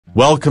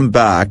Welcome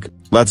back.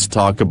 Let's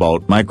talk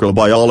about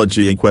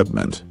microbiology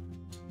equipment.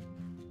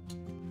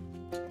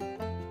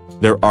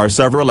 There are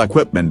several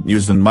equipment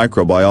used in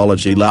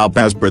microbiology lab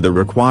as per the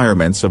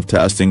requirements of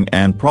testing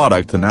and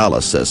product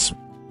analysis.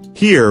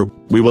 Here,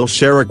 we will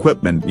share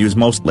equipment used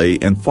mostly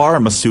in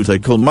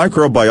pharmaceutical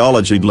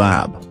microbiology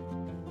lab.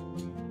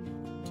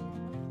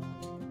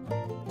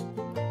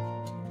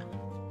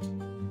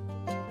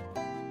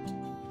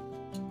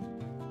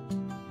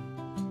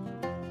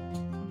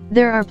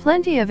 There are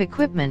plenty of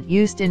equipment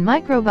used in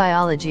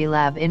microbiology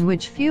lab in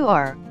which few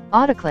are: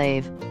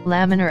 autoclave,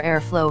 laminar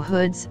airflow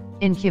hoods,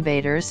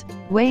 incubators,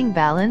 weighing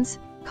balance,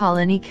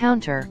 colony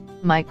counter,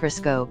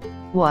 microscope,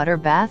 water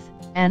bath,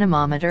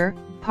 anemometer,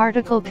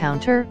 particle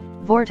counter,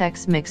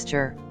 vortex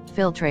mixture,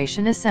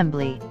 filtration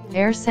assembly,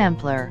 air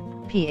sampler,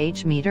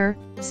 pH meter,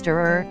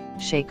 stirrer,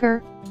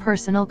 shaker,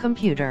 personal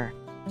computer.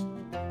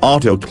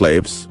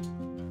 Autoclaves.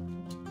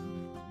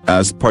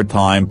 As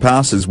time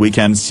passes, we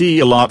can see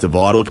a lot of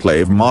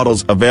autoclave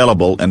models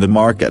available in the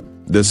market.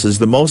 This is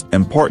the most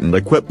important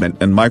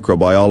equipment in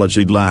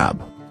microbiology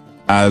lab.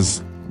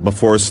 As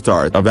before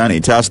start of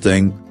any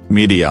testing,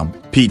 media,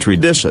 petri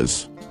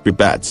dishes,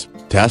 pipettes,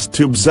 test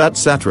tubes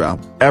etc.,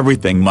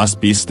 everything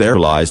must be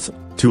sterilized,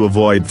 to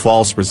avoid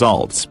false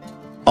results.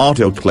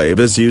 Autoclave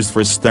is used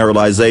for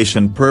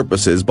sterilization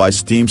purposes by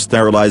steam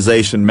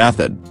sterilization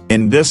method.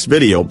 In this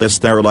video the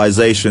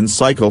sterilization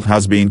cycle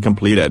has been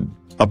completed.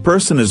 A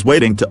person is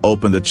waiting to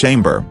open the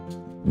chamber.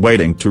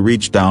 Waiting to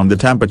reach down the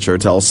temperature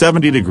till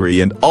 70 degree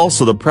and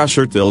also the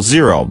pressure till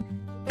 0.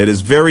 It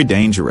is very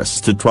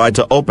dangerous to try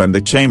to open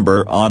the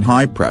chamber on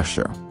high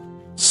pressure.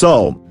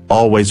 So,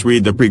 always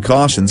read the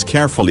precautions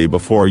carefully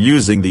before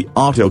using the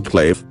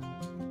autoclave.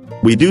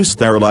 We do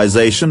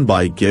sterilization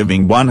by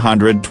giving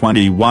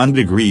 121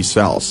 degrees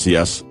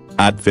Celsius,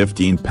 at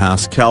 15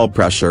 Pascal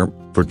pressure,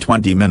 for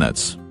 20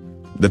 minutes.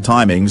 The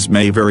timings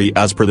may vary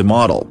as per the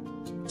model.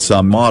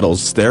 Some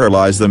models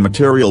sterilize the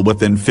material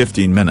within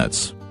 15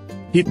 minutes.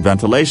 Heat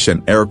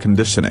ventilation, air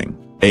conditioning,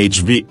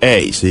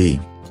 HVAC,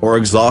 or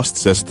exhaust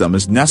system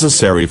is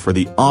necessary for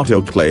the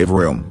autoclave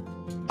room.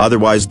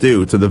 Otherwise,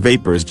 due to the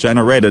vapors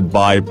generated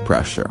by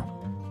pressure,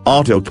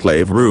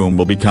 autoclave room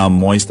will become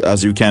moist,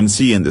 as you can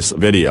see in this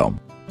video.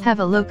 Have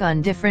a look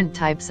on different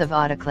types of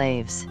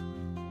autoclaves.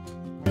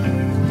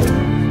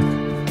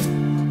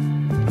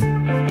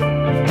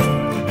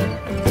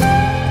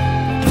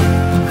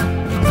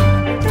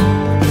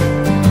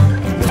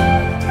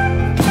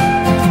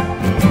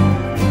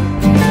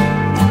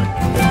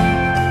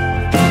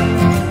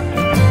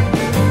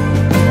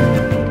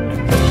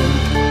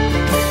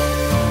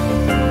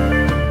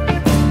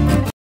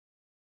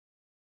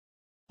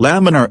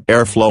 Laminar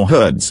airflow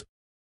hoods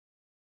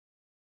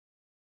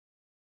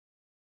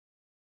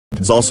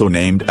is also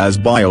named as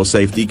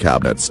biosafety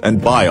cabinets and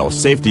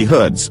biosafety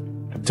hoods.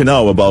 To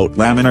know about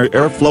laminar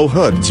airflow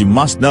hoods, you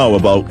must know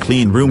about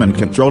clean room and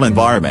control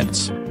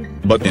environments.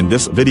 But in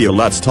this video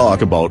let's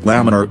talk about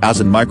laminar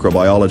as in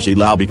microbiology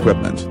lab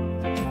equipment.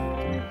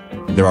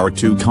 There are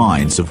two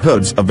kinds of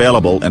hoods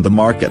available in the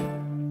market: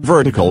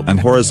 vertical and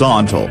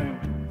horizontal.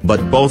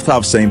 But both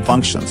have same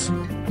functions.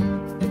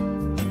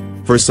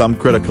 For some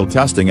critical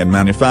testing and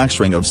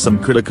manufacturing of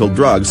some critical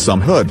drugs, some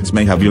hoods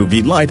may have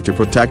UV light to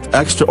protect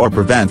extra or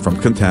prevent from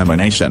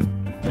contamination.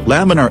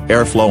 Laminar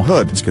airflow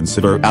hood is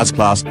considered as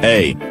Class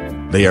A.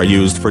 They are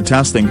used for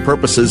testing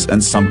purposes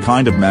and some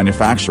kind of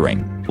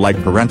manufacturing,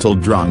 like parental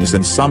drugs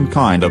and some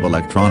kind of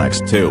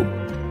electronics too.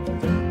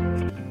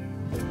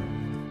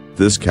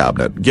 This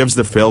cabinet gives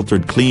the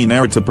filtered clean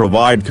air to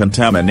provide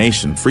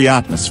contamination-free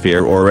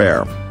atmosphere or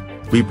air.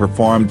 We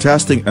perform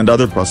testing and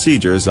other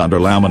procedures under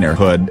laminar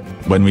hood,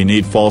 when we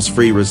need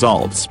false-free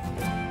results.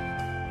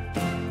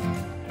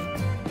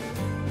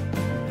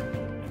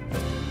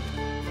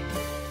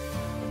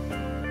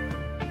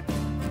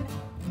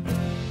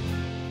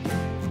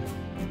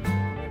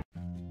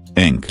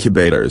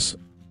 Incubators.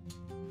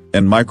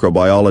 In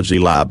microbiology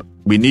lab,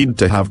 we need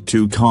to have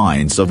two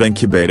kinds of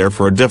incubator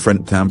for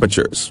different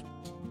temperatures.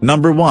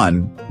 Number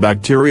 1,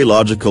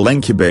 bacteriological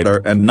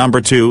incubator, and number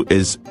 2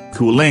 is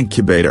cool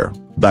incubator.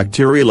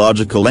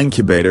 Bacteriological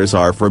incubators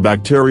are for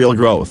bacterial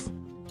growth.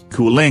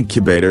 Cool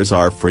incubators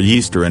are for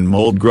yeast and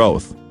mold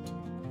growth.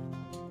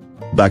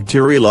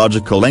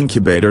 Bacteriological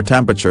incubator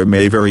temperature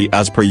may vary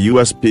as per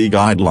USP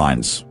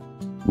guidelines.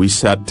 We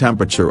set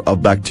temperature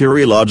of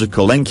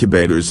bacteriological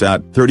incubators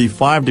at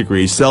 35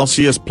 degrees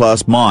Celsius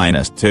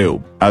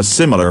 ±2. As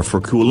similar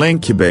for cool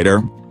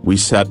incubator, we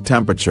set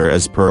temperature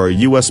as per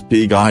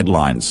USP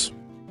guidelines.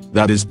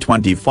 That is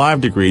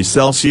 25 degrees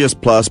Celsius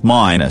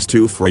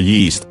 ±2 for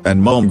yeast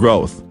and mold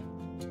growth.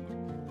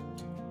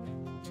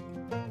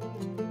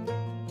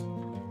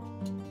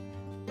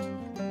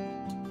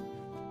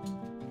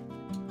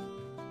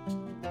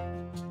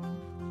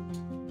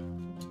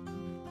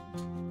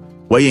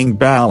 Weighing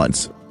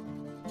balance.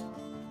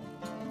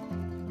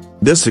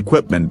 This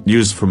equipment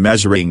used for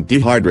measuring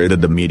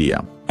dehydrated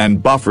media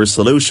and buffer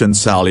solution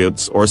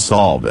solutes or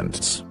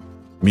solvents.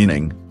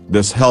 Meaning,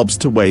 This helps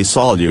to weigh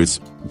solutes,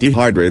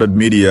 dehydrated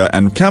media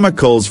and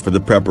chemicals for the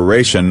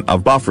preparation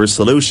of buffer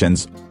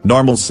solutions,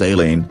 normal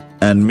saline,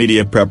 and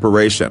media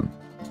preparation.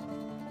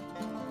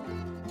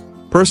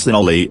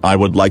 Personally, I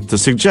would like to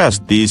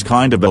suggest these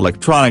kind of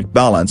electronic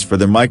balance for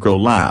the micro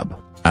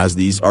lab, as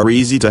these are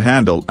easy to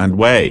handle and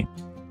weigh.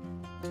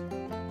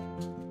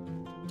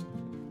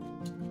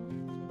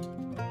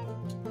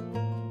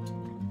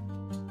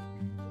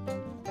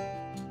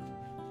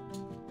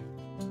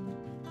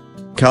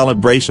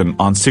 Calibration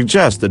on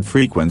suggested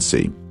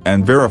frequency,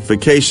 and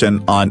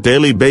verification on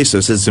daily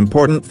basis is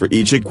important for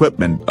each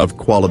equipment of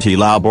quality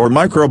lab or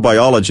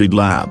microbiology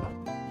lab.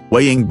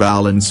 Weighing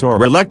balance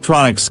or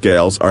electronic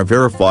scales are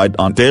verified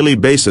on daily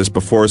basis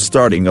before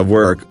starting of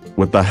work,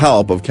 with the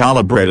help of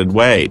calibrated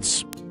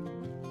weights.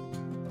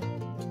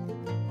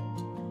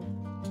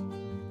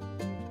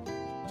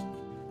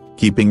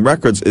 Keeping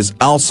records is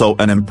also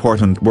an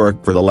important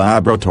work for the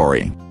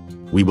laboratory.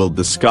 We will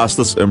discuss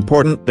this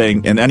important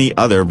thing in any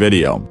other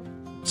video.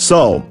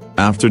 So,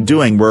 after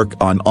doing work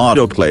on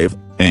autoclave,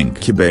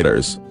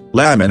 incubators,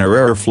 laminar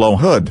airflow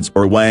hoods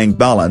or weighing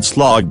balance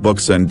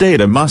logbooks and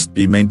data must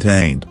be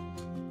maintained.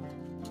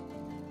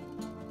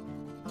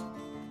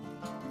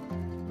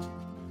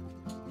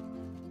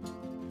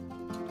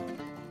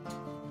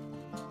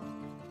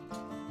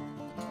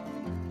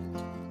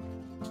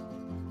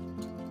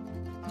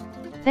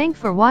 Thanks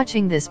for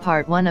watching this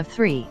part 1 of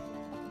 3.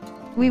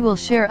 We will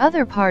share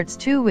other parts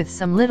too with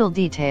some little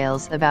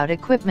details about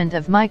equipment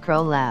of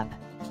micro lab.